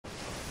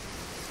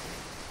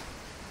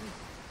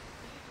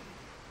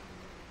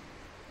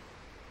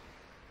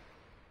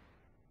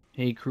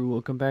Hey crew,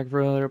 welcome back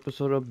for another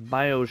episode of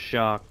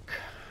Bioshock.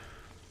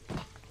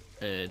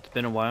 It's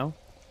been a while,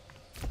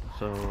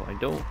 so I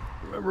don't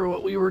remember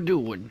what we were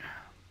doing.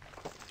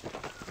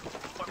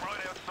 I'm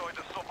right outside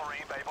the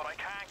submarine bay, but I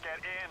can't get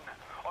in.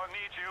 I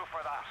need you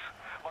for that.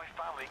 My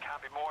family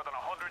can't be more than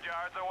 100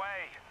 yards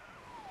away.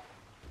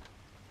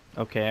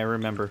 Okay, I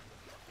remember.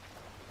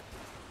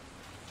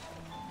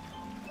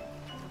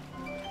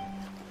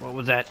 What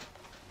was that?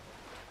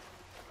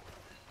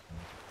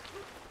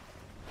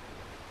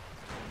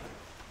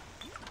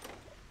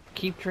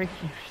 Keep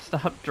drinking.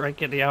 Stop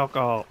drinking the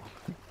alcohol.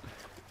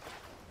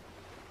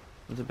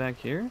 Was it back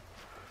here?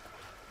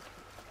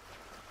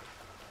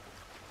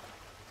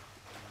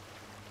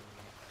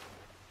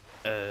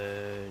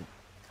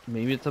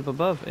 Maybe it's up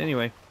above.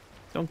 Anyway,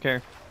 don't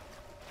care.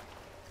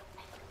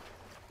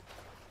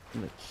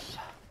 Let's...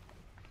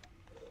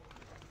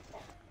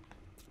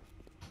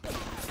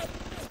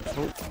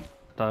 Oh,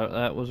 thought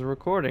that was a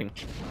recording.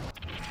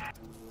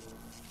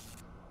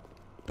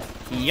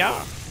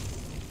 Yeah.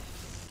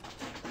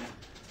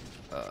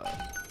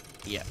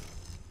 Yeah.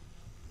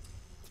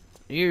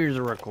 Here's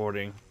a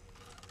recording.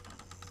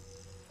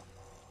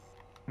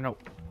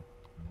 Nope.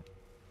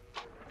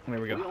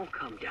 There we go. We all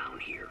come down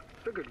here.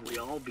 Figured we'd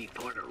all be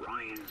part of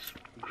Ryan's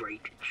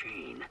great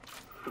chain.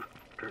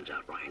 Turns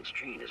out Ryan's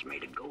chain is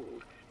made of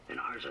gold, and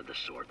ours are the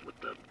sort with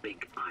the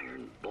big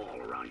iron ball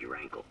around your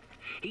ankle.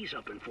 He's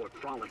up in Fort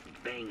Frolic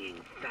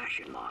banging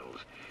fashion models.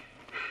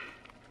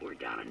 We're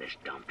down in this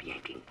dump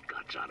yanking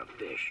guts out of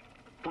fish.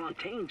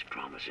 Fontaine's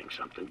promising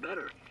something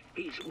better.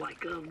 He's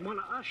like one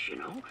of us, you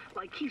know?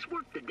 Like he's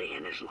worked a day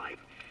in his life.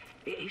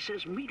 He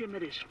says meet him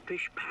at his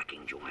fish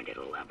packing joint at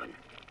 11.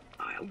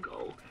 I'll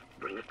go,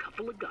 bring a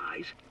couple of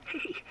guys.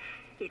 Hey,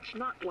 it's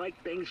not like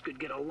things could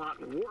get a lot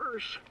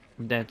worse.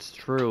 That's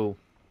true.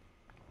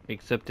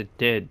 Except it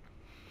did.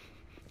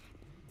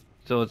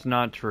 So it's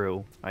not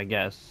true, I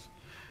guess.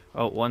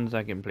 Oh, 1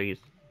 second, please.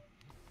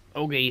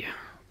 Okay,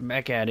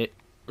 back at it.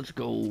 Let's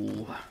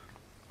go.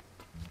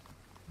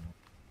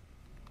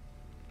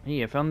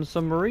 Hey, I found the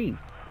submarine.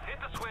 Hit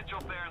the switch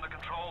up there in the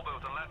control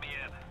booth and let me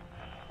in.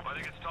 I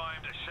think it's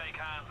time to shake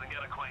hands and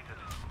get acquainted.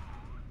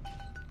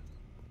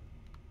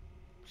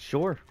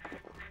 Sure.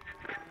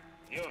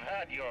 You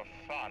had your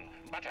fun,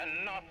 but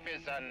enough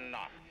is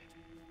enough.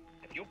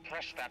 If you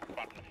press that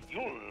button,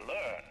 you'll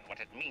learn what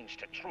it means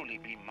to truly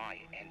be my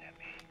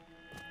enemy.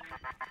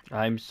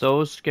 I'm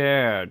so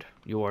scared.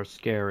 You are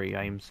scary.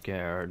 I'm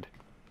scared.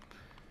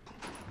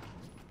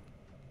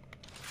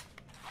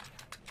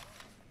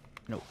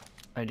 No.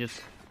 I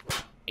just...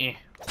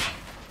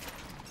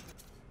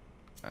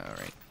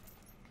 Alright.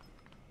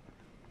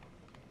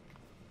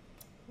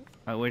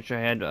 I wish I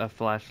had a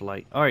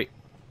flashlight. Alright.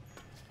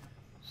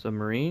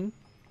 Submarine.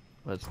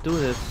 Let's do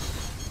this.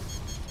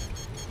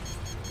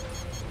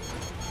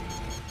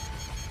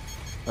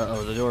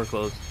 Uh-oh, the door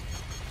closed.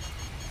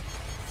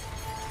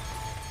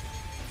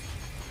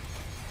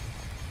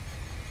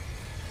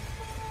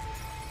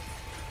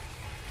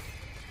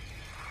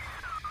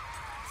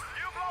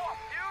 You blow a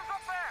fuse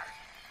up there!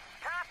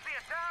 Can't see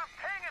a damn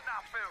thing in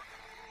that booth!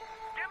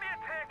 Give me a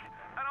tick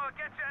and I'll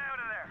get you out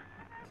of there.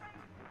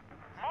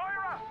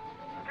 Moira!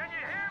 Can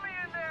you hear me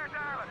in there,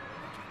 darling?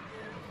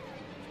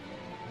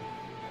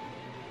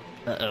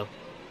 Uh-oh.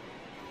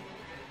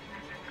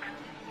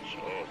 So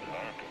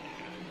dark in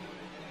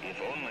here. If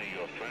only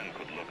your friend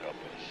could look up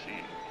and see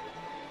you.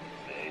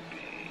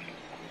 Maybe.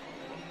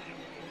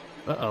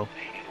 Uh-oh.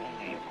 If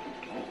only you could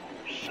do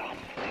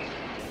something,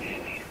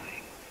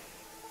 anything.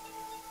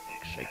 I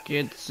Except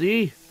can't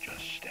see.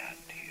 just stand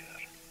here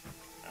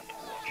and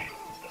watch you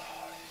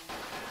die.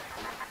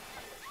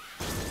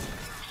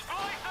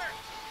 Splicers!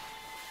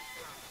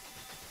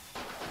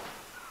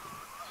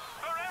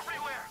 They're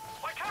everywhere!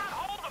 I can't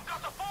hold them!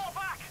 Got to fall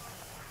back!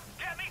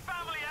 Get me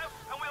family out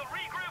and we'll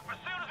regroup as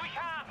soon as we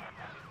can!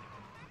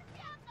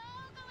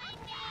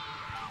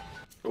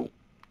 Oh,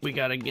 we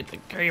gotta get the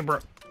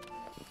camera.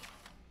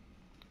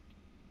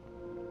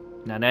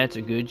 Now that's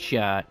a good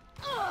shot.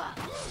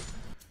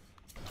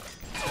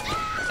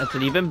 That's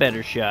an even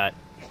better shot.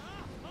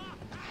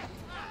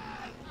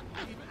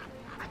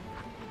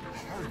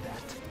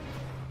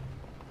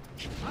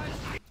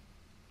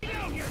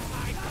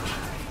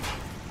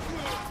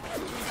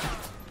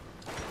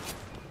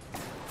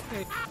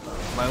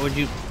 Why would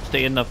you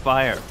stay in the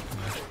fire?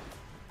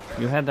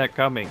 You had that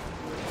coming.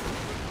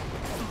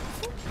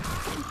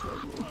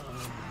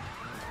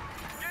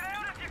 Get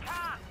out if you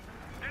can!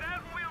 Get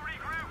out and we'll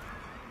regroup!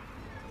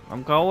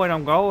 I'm going,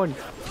 I'm going.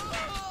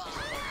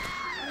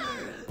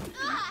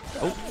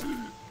 Oh.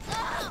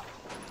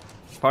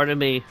 Pardon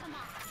me.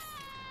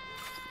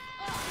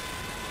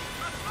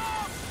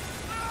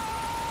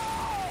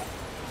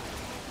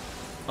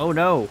 Oh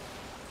no.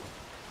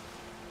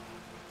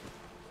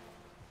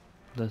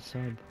 The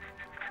sub.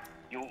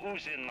 You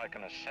ooze in like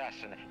an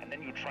assassin, and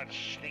then you try to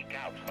sneak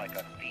out like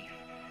a thief.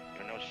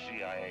 You're no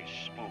CIA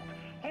spook.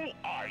 Who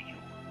are you?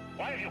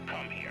 Why have you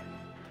come here?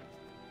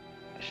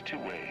 There's 2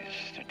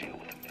 ways to deal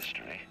with a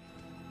mystery.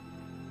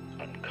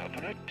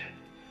 Uncover it,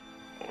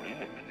 or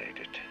eliminate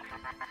it.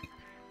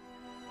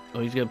 Oh,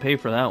 he's gonna pay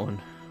for that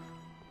one.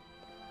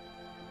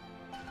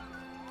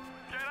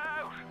 Get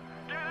out!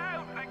 Get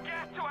out and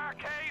get to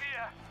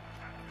Arcadia!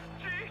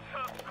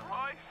 Jesus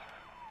Christ!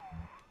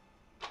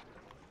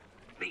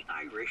 The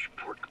Irish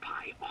pork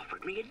pie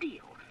offered me a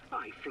deal.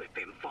 I flip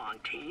him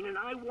Fontaine and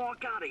I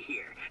walk out of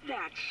here.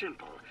 That's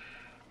simple.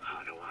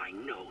 How do I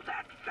know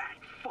that fat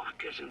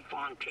fuck isn't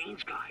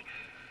Fontaine's guy?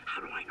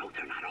 How do I know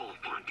they're not all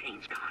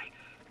Fontaine's guy?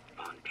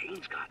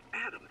 Fontaine's got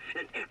Adam,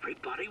 and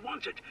everybody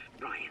wants it.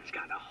 Ryan's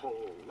got a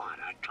whole lot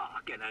of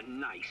talk and a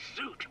nice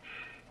suit.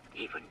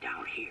 Even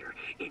down here,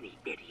 any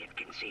idiot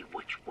can see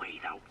which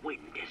way the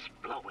wind is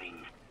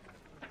blowing.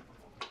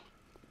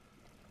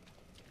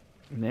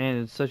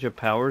 Man, it's such a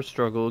power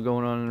struggle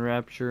going on in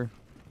Rapture.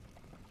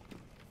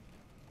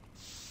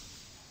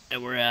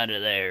 And we're out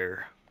of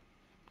there.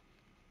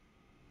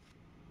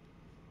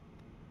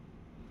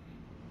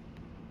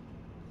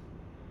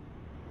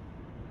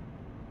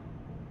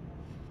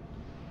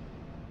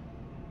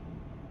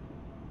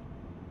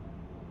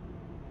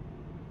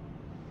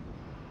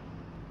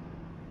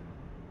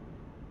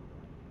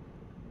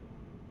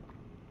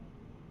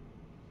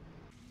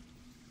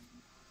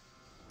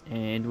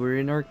 And we're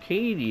in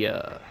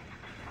Arcadia.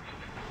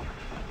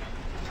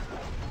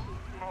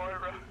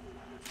 Moira.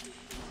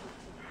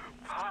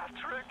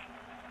 Patrick.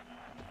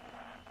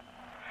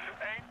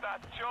 Ain't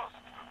that just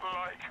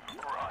like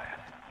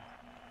Ryan?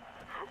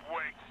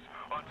 Waits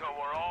until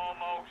we're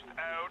almost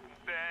out,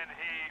 then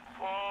he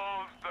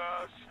pulls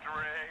the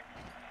string.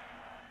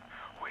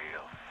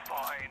 We'll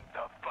find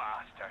the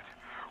bastard.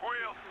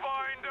 We'll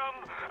find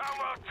him and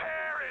we'll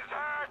tear his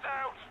heart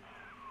out.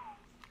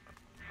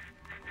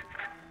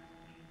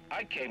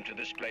 I came to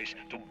this place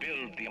to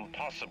build the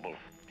impossible.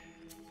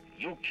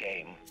 You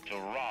came to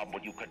rob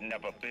what you could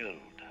never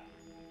build.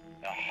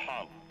 A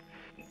hum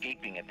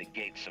gaping at the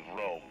gates of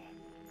Rome.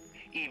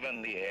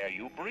 Even the air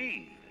you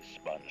breathe is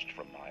sponged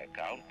from my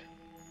account.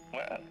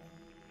 Well,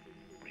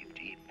 breathe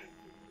deep,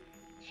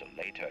 so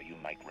later you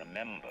might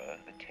remember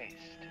the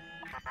taste.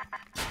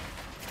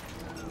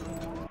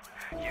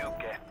 You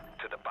get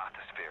to the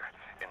bathysphere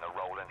in the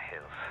rolling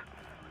hills.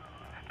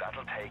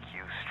 That'll take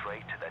you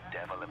straight to the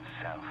devil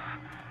himself.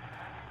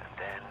 And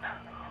then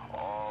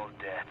all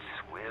debts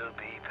will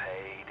be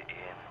paid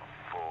in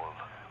full.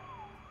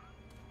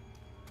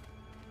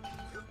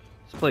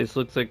 This place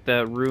looks like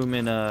that room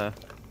in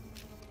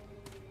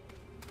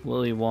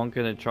Willy Wonka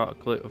and the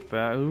Chocolate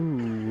Factory.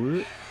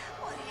 Ooh.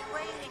 What are you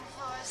waiting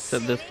for?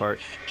 Except this part.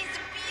 It's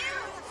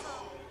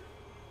beautiful.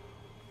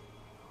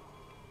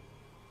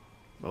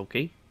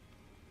 Okay.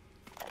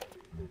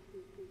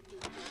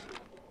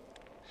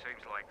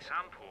 Seems like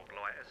some poor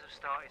blighters have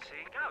started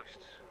seeing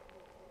ghosts.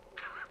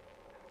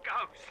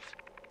 Ghosts?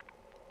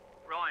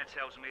 Ryan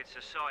tells me it's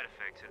a side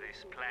effect of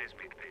this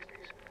plasmid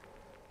business.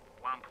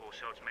 One poor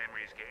sod's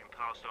memory is getting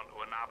passed on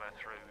to another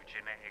through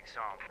genetic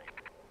sampling.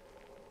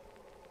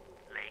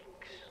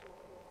 Leaks,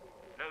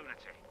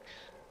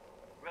 lunatics,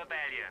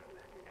 rebellion,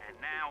 and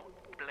now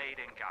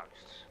bleeding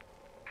ghosts.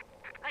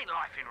 Ain't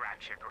life in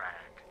Rapture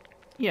grand?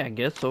 Yeah, I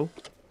guess so.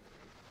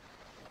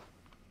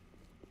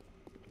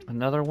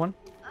 Another one?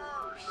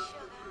 Oh,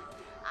 sugar.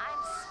 I'm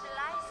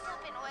spliced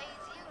up in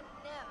ways you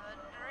never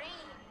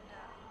dreamed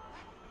of.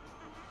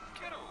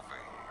 Get over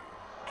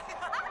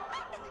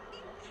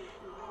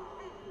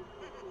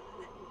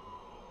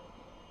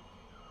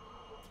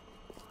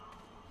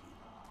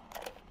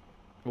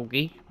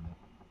Okay.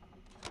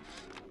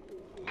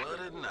 What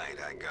a night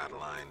I got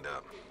lined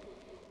up.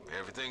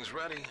 Everything's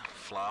ready.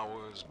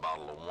 Flowers,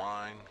 bottle of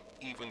wine,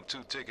 even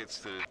 2 tickets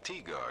to the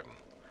tea garden.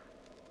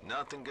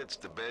 Nothing gets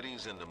the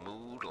Bettys in the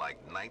mood like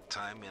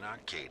nighttime in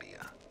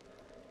Arcadia.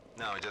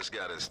 Now I just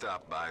gotta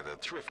stop by the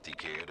Thrifty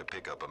Care to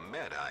pick up a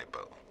med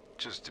hypo,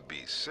 just to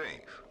be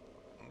safe.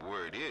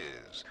 Word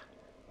is,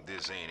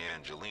 this ain't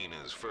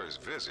Angelina's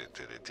first visit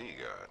to the tea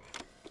garden.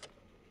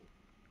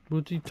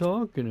 What's he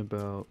talking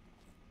about?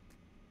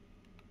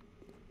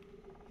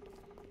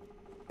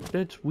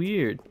 That's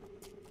weird.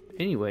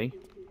 Anyway,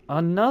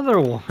 another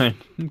one.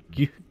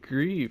 Good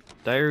grief.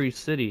 Diary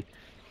City.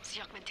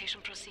 The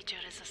augmentation procedure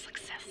is a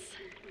success.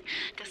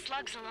 The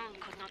slugs alone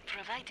could not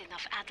provide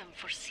enough Adam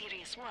for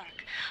serious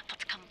work,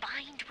 but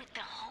combined with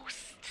the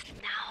host,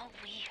 now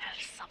we have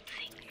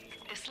something.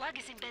 The slug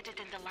is embedded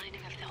in the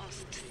lining of the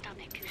host's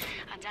stomach,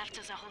 and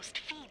after the host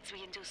feeds,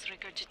 we induce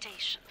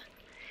regurgitation.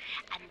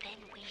 And then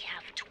we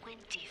have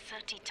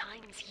 20-30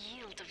 times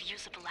yield of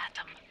usable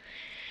Adam.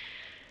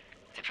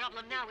 The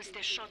problem now is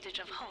the shortage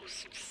of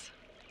hosts.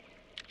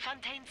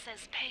 Fontaine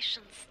says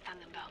patience,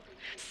 Tannenbaum.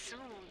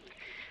 Soon,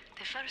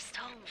 the first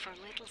home for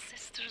little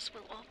sisters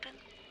will open,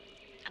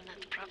 and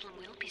that problem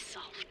will be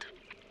solved.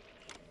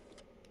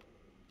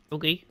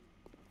 Okay.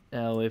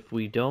 Now, if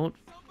we don't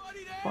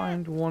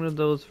find one of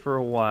those for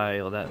a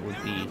while, that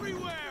would be...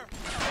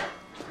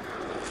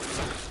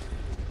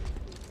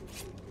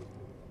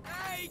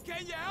 Hey,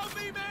 can you help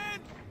me, man?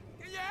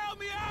 Can you help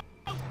me out?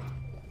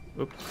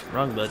 Oops,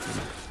 wrong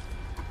button.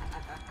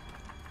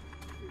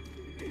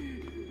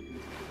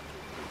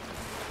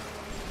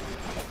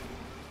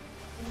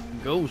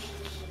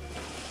 Ghosts.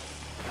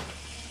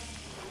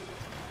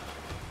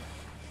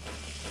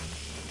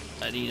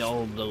 I need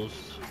all of those.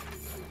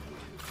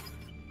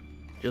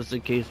 Just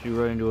in case we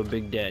run into a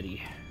big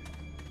daddy.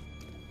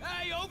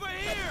 Hey, over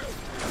here!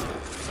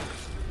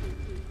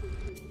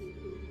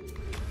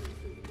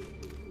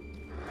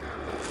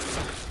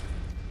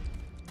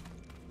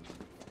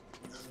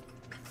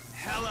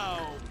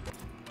 Hello.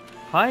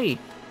 Hi!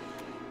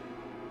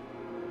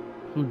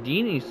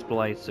 Houdini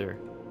Splicer.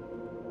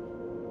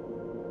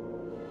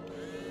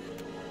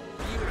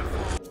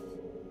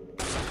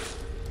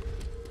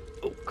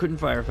 Oh, couldn't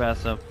fire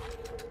fast enough.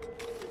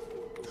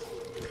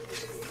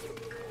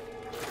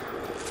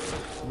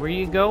 Where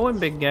you going,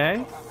 big guy?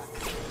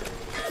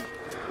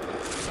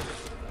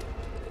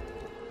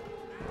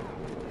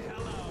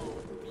 Hello,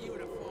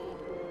 beautiful.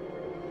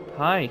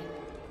 Hi.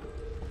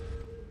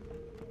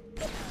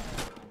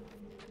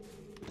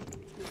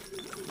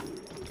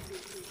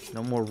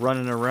 No more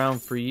running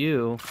around for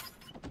you.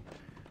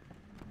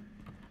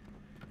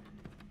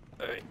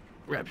 Alright,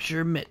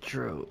 Rapture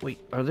Metro. Wait,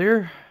 are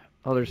there...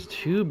 Oh, there's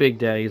two big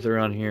daddies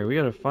around here. We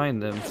gotta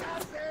find them.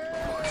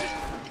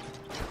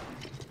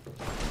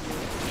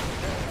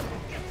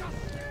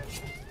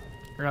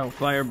 We're out,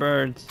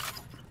 Firebirds.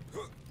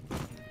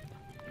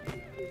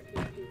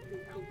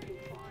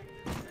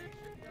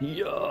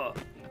 Yeah.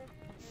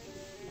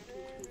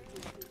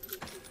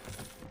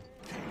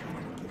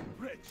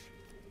 Rich.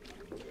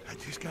 I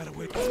just gotta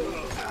wait.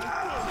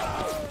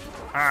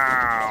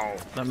 Ow.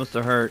 That must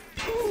have hurt.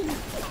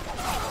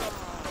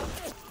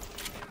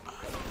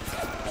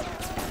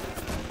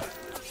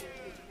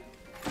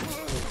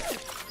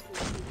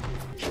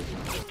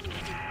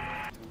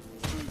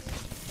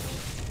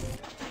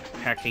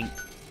 Hacking.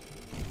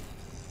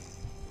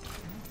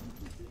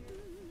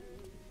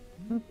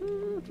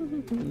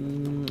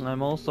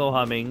 I'm also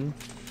humming.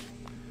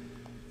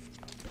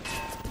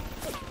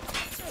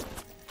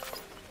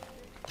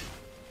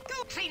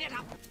 Go clean it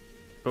up.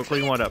 Go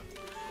clean one up.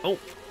 Oh,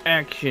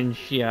 action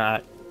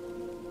shot.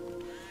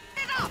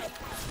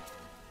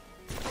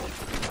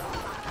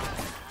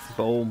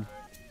 Boom.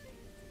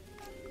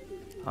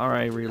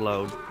 Alright,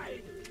 reload.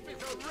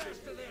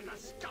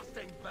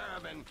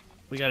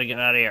 We gotta get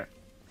out of here.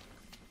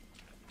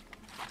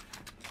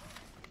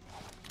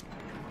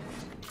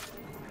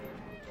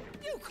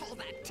 You call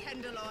that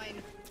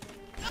tenderloin?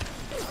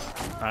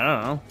 I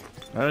don't know.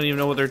 I don't even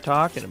know what they're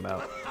talking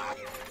about.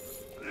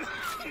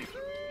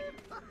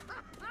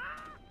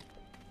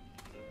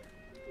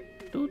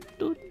 Do,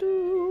 do,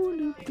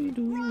 do, do, do,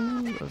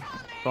 do.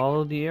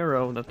 Follow the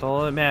arrow, that's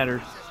all that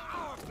matters.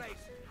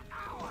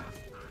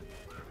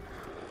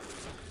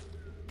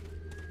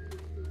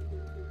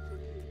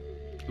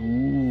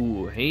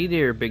 Ooh, hey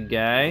there, big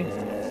guy.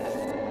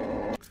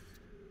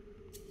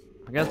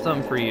 I got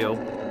something for you.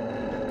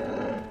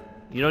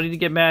 You don't need to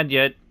get mad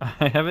yet.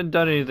 I haven't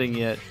done anything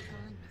yet.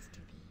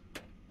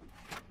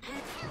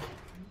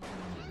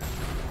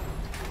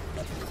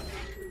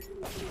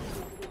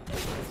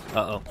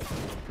 Uh-oh.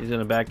 He's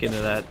gonna back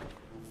into that.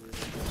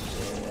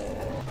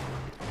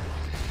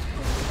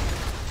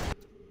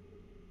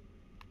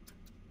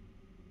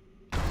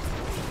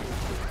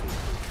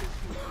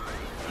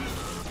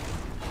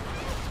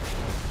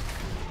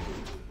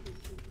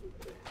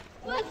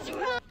 What's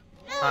wrong?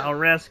 No, I'll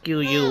rescue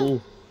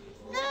you.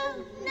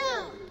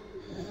 no,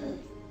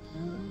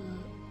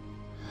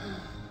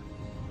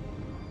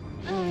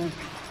 no.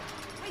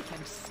 We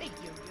can see you,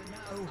 you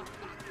know.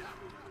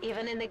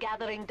 Even in the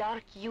gathering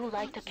dark, you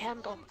light a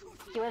candle.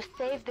 You have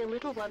saved the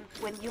little one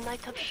when you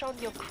might have shown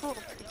your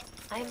cruelty.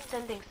 I am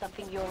sending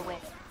something your way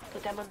to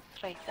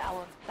demonstrate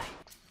our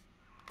thanks.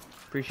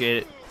 Appreciate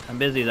it. I'm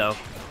busy though.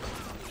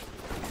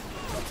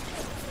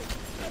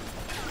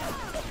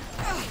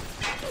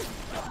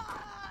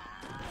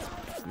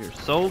 You're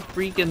so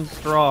freaking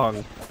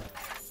strong.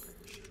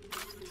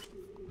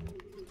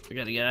 We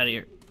gotta get out of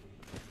here.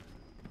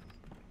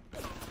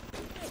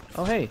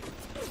 Oh, hey.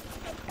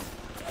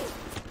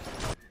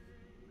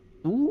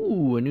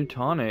 Ooh, a new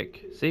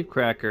tonic. Safe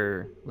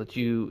cracker. Lets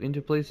you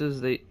into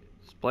places they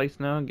splice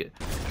now and get...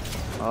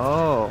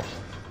 Oh.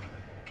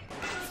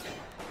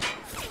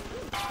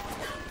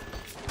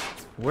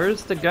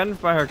 Where's the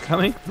gunfire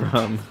coming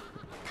from?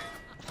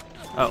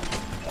 Oh.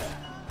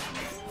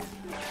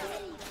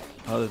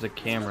 Oh, there's a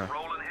camera.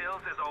 Rolling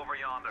Hills is over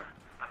yonder,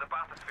 and the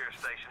bathysphere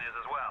station is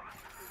as well.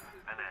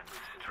 And then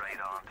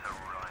straight on to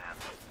Ryan.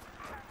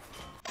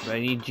 But I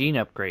need gene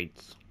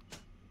upgrades.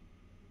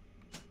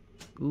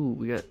 Ooh,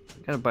 we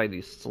gotta buy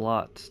these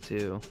slots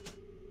too.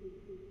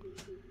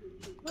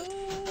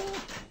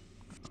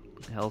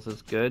 Health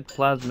is good.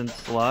 Plasmid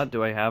slot.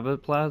 Do I have a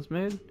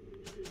plasmid?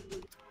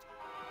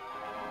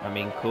 I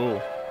mean, cool.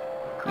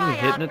 You can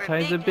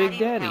hypnotize a Big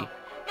Daddy. Help.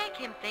 Make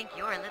him think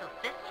you're a little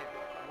sister.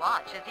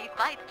 Watch as he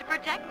fights to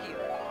protect you.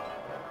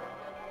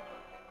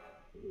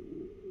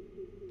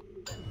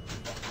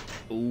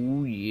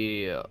 Oh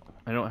yeah.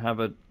 I don't have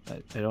a.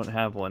 I don't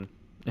have one.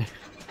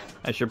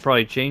 I should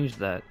probably change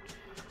that.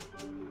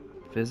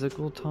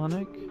 Physical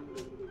tonic?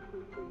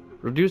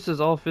 Reduces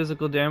all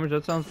physical damage.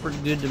 That sounds pretty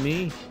good to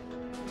me.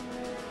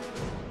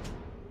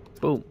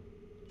 Boom.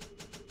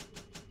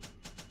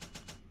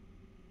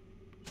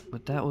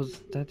 But that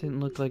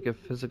didn't look like a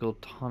physical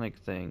tonic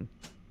thing.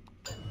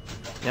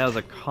 That was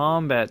a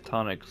combat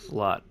tonic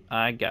slot.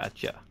 I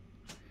gotcha.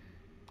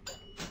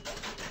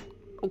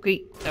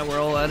 Okay, now we're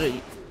all out of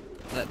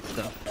that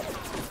stuff.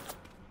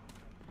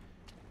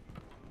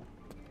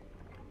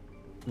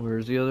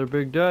 Where's the other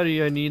Big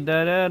Daddy? I need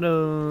that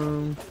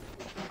atom.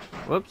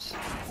 Whoops.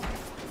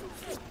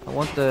 I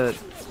want the...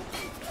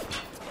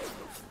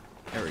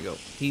 There we go.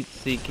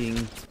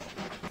 Heat-seeking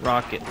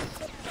rockets.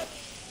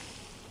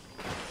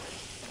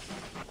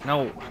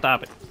 No,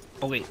 stop it.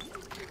 Oh wait.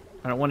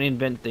 I don't want to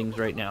invent things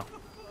right now.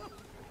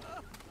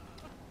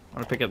 I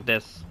want to pick up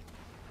this.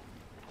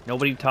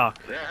 Nobody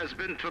talk. There has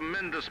been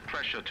tremendous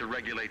pressure to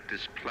regulate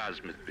this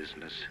plasmid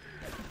business.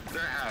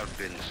 There have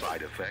been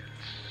side effects,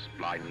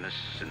 blindness,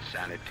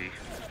 insanity,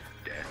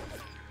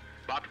 death.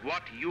 But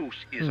what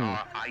use is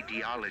our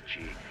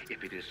ideology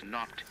if it is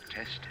not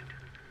tested?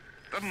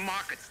 The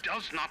market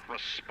does not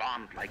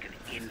respond like an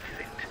infant,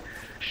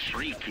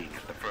 shrieking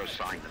at the first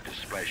sign of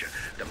displeasure.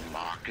 The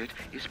market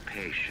is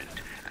patient,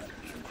 and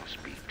we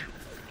must be too.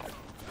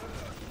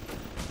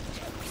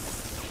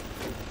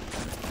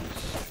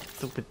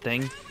 Stupid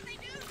thing.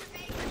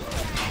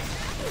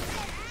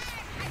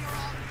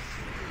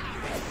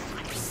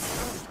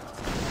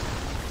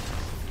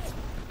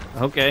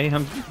 Okay,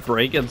 I'm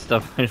breaking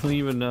stuff. I don't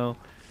even know.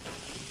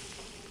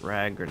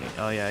 Frag grenade.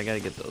 Oh yeah, I gotta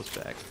get those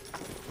back.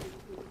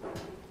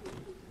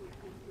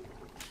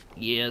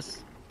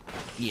 Yes.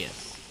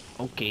 Yes.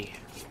 Okay.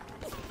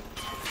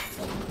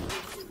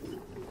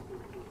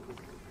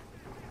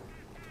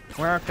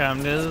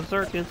 Welcome to the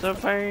circus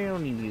of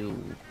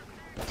you.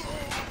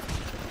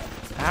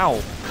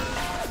 Ow.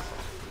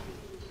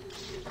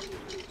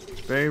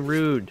 It's very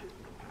rude.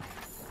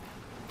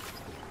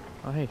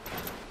 Oh hey.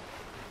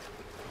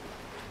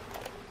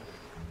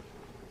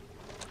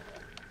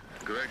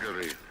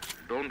 Gregory,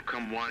 don't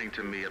come whining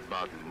to me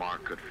about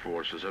market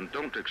forces, and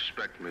don't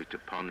expect me to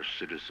punish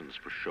citizens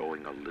for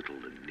showing a little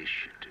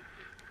initiative.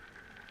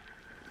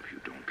 If you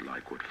don't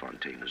like what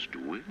Fontaine is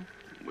doing,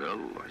 well,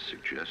 I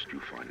suggest you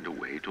find a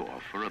way to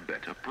offer a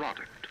better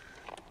product.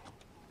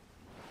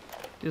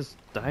 This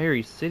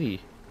Diary City.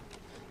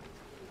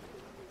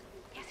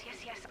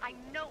 Yes, I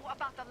know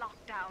about the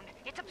lockdown.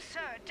 It's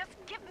absurd. Just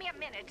give me a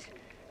minute.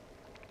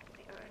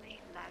 The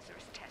early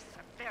Lazarus tests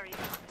are very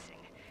promising.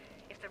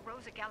 If the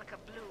Rosa Gallica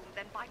bloom,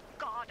 then by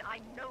God, I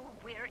know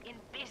we're in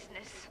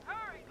business.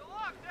 Hurry, the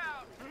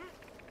lockdown!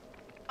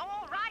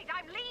 All right,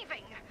 I'm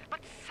leaving. But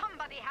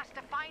somebody has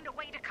to find a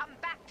way to come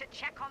back to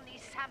check on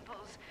these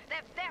samples.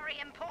 They're very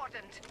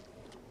important.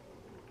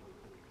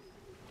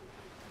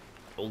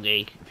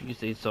 Okay, if you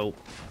say so.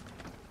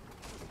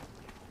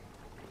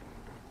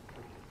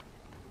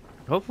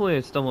 Hopefully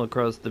I stumble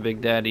across the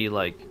Big Daddy,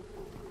 like,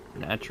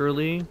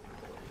 naturally.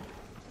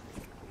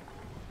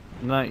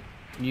 Not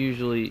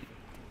usually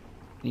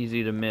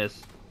easy to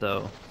miss,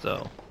 though,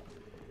 so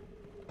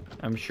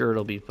I'm sure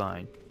it'll be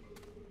fine.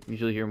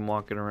 Usually hear him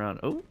walking around.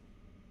 Oh!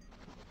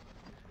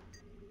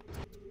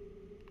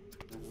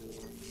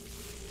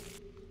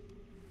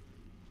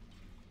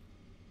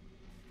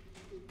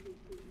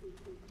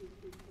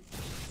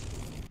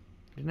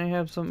 Didn't I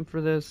have something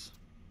for this?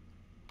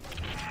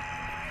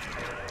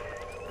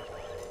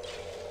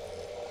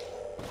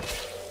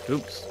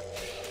 Oops.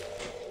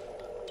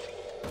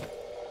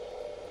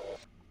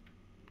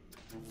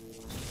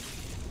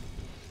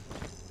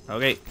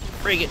 Okay,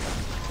 break it.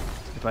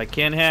 If I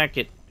can't hack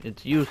it,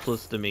 it's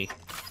useless to me.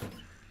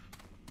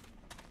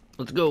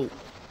 Let's go.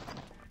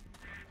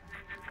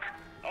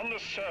 On the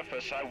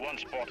surface, I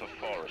once bought a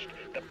forest.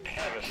 The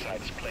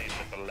parasites claimed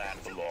that the land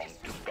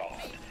belonged to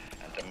God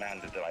and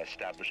demanded that I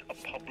establish a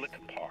public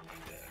park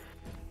there.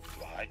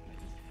 Why?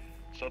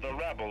 So the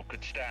rebel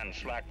could stand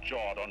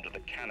slack-jawed under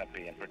the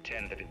canopy and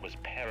pretend that it was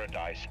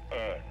paradise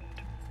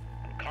earned.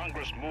 When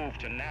Congress moved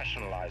to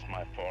nationalize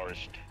my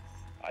forest,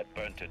 I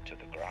burnt it to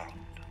the ground.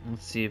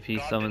 Let's see if he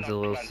God summons did a not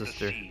little plant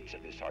sister. The seeds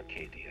of this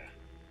Arcadia.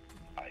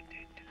 I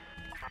did.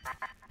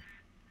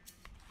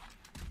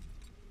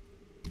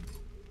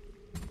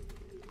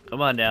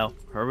 Come on now,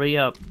 hurry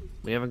up.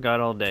 We haven't got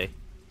all day.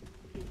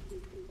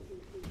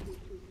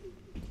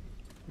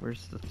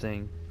 Where's the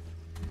thing?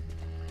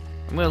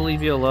 I'm gonna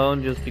leave you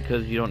alone just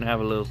because you don't have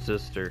a little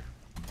sister.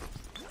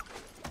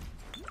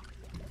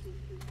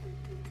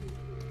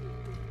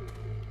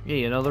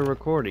 Hey, another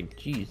recording.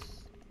 Jeez.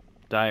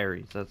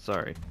 Diaries, that's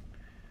sorry.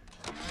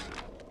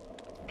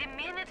 The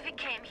minute we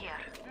came here,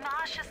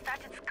 Masha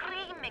started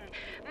screaming,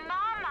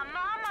 "Mama,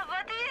 Mama,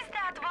 what is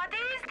that? What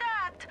is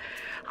that?"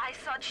 I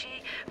thought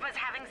she was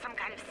having some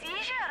kind of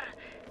seizure.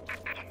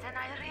 And then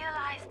I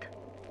realized,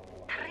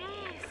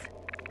 trees.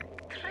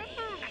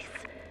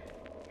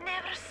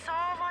 Never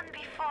saw one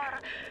before.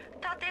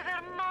 Thought they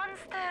were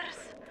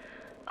monsters.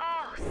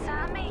 Oh,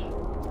 Sammy.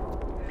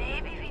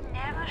 Maybe we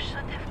never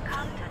should have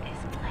come to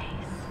this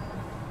place.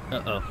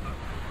 Uh-oh.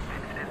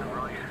 It isn't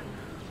right.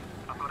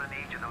 I'm gonna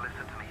need you to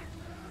listen to me.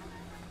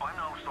 I'm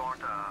no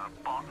sort of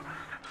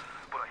botanist,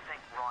 but I think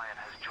Ryan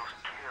has just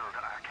killed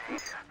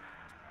Arcadia.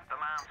 The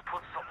man's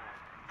put something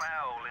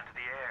foul into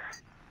the air.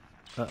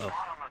 Uh-oh.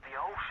 Bottom of the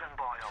ocean.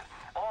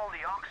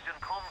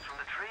 oxygen comes from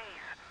the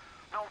trees.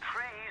 No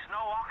trees, no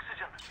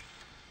oxygen.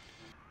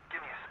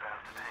 Give me a spell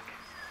to think.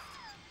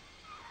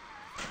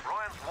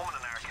 Ryan's woman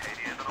in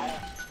Arcadia is an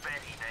old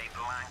Betty named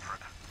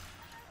Langford.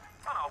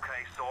 An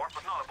okay sort,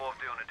 but not above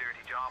doing a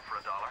dirty job for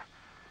 $1.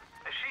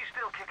 If she's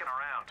still kicking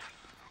around,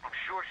 I'm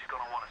sure she's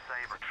gonna want to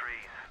save her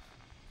trees.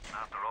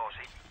 After all,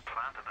 she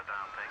planted the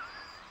damn thing.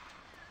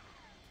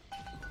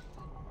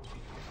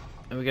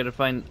 And we gotta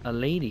find a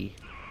lady.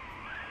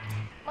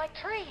 My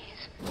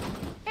trees!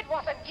 It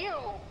wasn't you,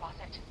 was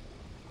it?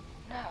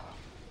 No.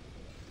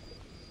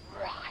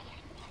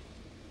 Ryan.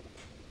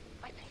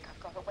 I think I've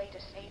got a way to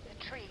save the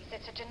trees.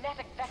 It's a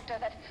genetic vector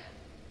that...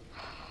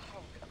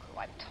 Oh, look who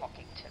I'm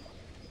talking to.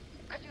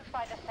 Could you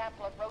find a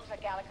sample of Rosa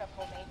Gallica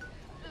for me?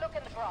 Look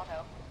in the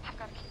grotto. I've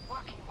got to keep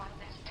working while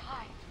there's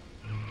time.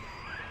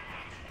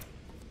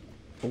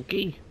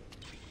 Okay.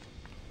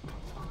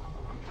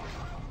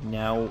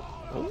 Now...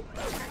 Oh.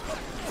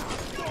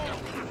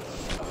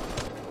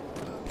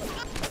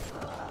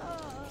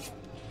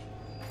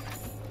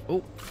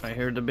 Oh, I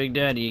heard the Big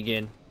Daddy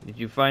again. Did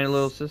you find a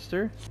little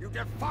sister? You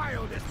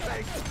defile this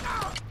thing!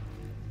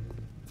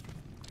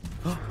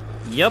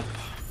 Yep.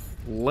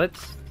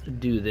 Let's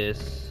do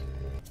this.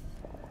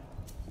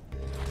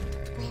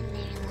 When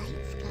their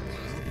lights go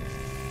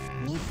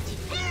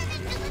out,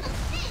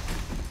 Mr.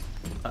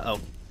 Uh-oh.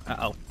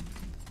 Uh-oh.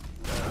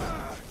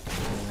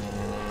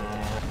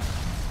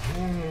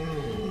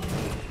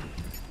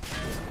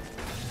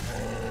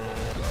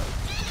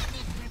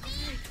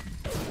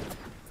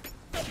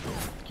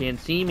 Can't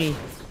see me.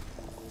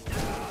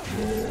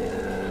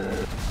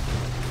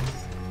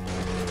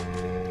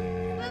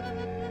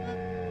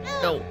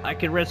 No, I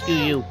can rescue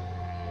you.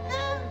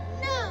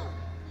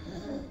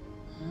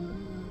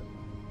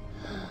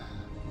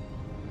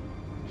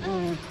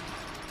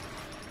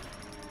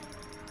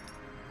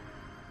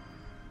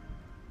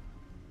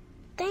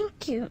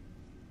 Thank you.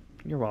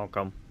 You're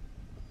welcome.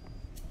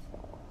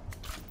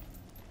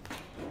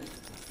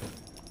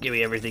 Give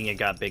me everything you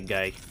got, big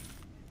guy.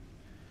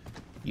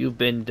 You've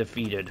been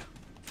defeated.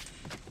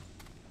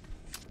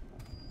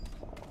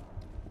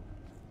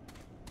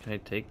 Can I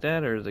take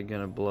that, or is it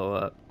gonna blow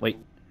up? Wait.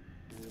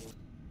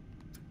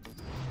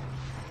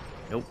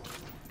 Nope.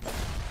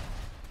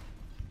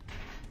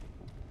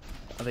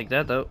 I'll take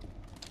that, though.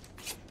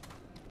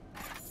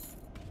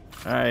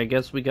 Alright, I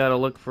guess we gotta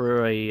look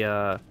for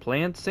a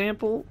plant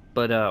sample,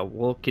 but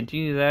we'll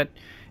continue that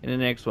in the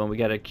next one. We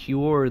gotta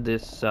cure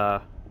this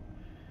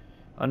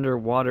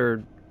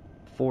underwater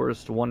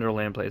forest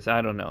wonderland place.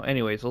 I don't know.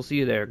 Anyways, we'll see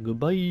you there.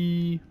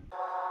 Goodbye.